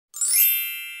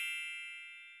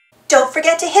don't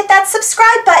forget to hit that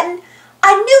subscribe button.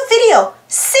 A new video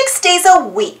 6 days a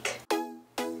week.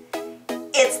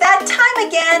 It's that time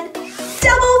again,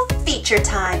 double feature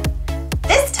time.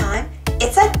 This time,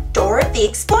 it's a Dora the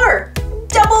Explorer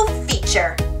double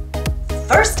feature.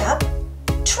 First up,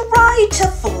 try to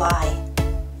fly.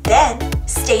 Then,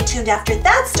 stay tuned after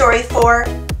that story for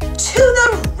To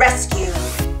the Rescue.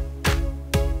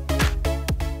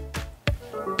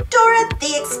 Dora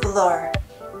the Explorer,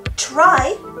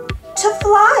 try to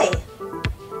fly.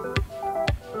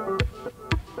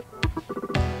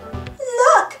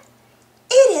 Look,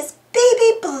 it is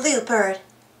baby Bluebird.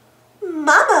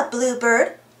 Mama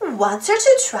Bluebird wants her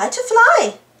to try to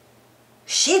fly.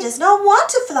 She does not want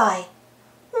to fly.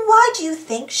 Why do you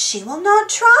think she will not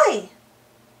try?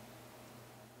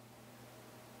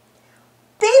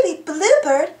 Baby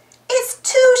Bluebird is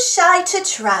too shy to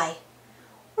try.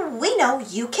 We know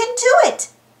you can do it,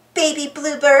 Baby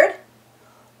Bluebird.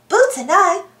 Boots and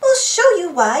I will show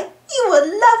you why you would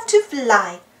love to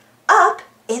fly up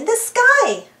in the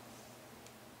sky.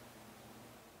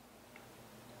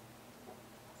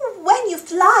 When you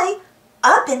fly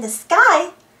up in the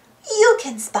sky, you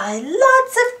can spy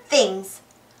lots of things.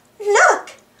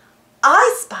 Look,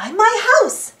 I spy my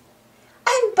house.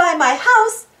 And by my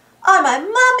house are my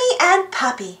mommy and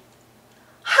Papi.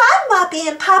 Hi, Moppy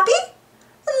and Papi.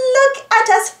 Look at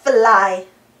us fly.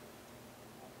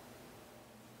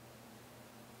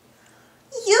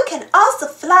 You can also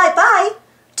fly by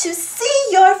to see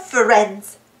your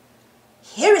friends.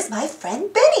 Here is my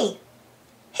friend Benny.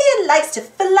 He likes to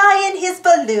fly in his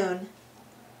balloon.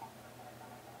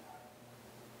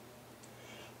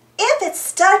 If it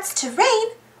starts to rain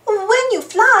when you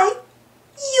fly,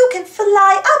 you can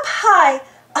fly up high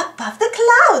above the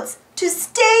clouds to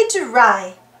stay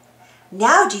dry.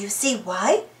 Now do you see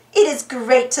why it is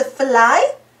great to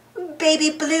fly, Baby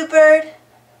Bluebird?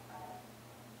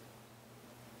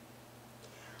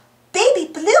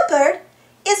 Baby Bluebird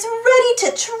is ready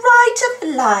to try to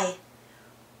fly.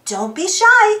 Don't be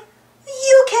shy.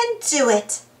 You can do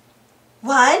it.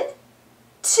 1,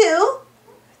 2,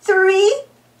 3,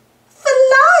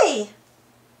 fly!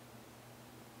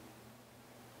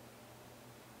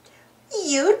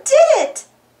 You did it!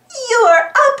 You are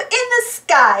up in the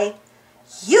sky.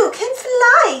 You can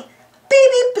fly,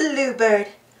 Baby Bluebird.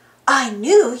 I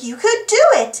knew you could do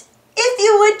it if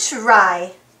you would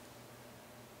try.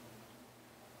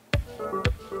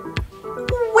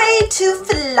 Way to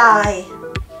fly.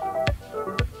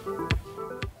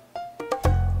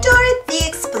 Dora the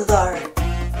Explorer,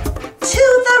 to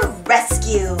the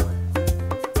rescue.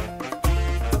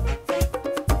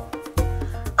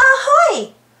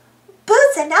 Ahoy!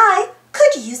 Boots and I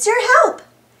could use your help.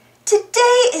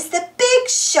 Today is the big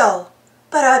show,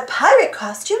 but our pirate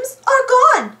costumes are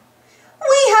gone.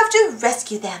 We have to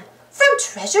rescue them from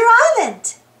Treasure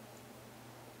Island.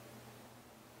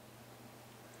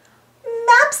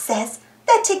 Map says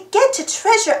that to get to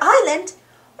Treasure Island,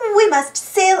 we must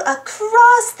sail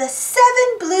across the 7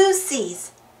 blue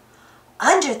seas,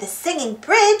 under the Singing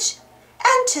Bridge,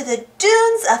 and to the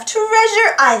dunes of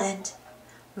Treasure Island.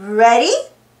 Ready?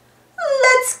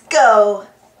 Let's go!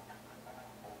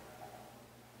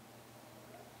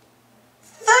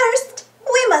 First,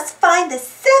 we must find the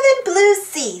 7 blue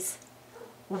seas.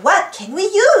 What can we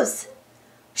use?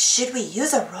 Should we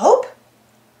use a rope?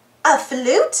 A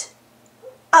flute?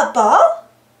 A ball?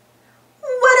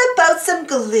 What about some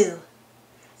glue?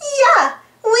 Yeah,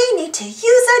 we need to use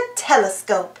a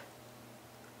telescope.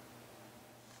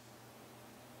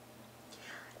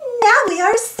 Now we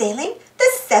are sailing the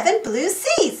 7 blue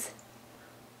seas.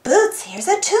 Boots, here's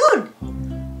a tune.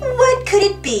 What could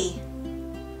it be?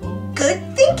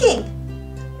 Good thinking.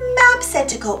 Map said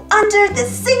to go under the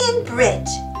Singing Bridge.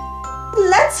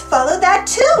 Let's follow that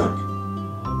tune.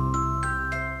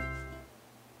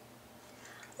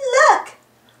 Look,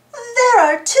 there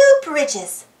are 2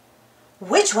 bridges.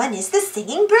 Which one is the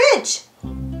Singing Bridge?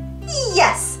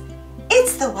 Yes,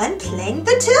 it's the one playing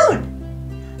the tune.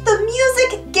 The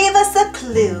music gave us a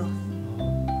clue.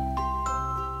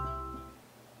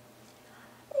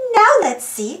 Now let's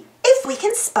see if we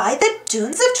can spy the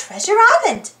dunes of Treasure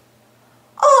Island.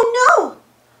 Oh no!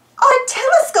 Our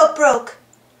telescope broke.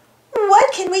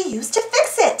 What can we use to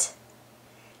fix it?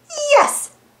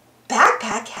 Yes,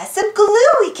 Backpack has some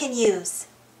glue we can use.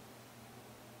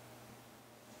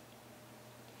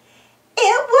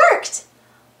 It worked!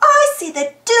 I see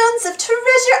the dunes of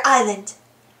Treasure Island.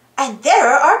 And there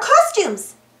are our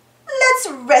costumes. Let's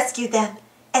rescue them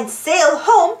and sail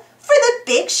home for the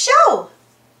big show.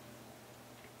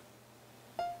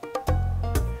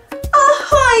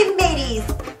 Ahoy, mateys!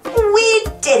 We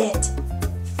did it!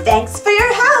 Thanks for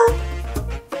your help!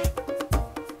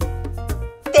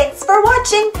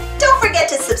 watching. Don't forget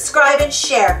to subscribe and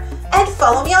share. And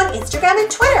follow me on Instagram and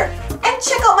Twitter. And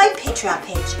check out my Patreon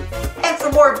page. And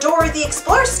for more Dora the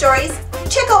Explorer stories,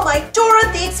 check out my Dora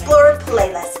the Explorer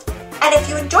playlist. And if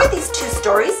you enjoyed these 2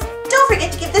 stories, don't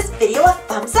forget to give this video a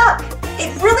thumbs up.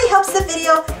 It really helps the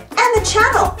video and the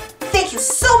channel. Thank you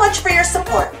so much for your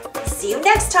support. See you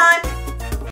next time.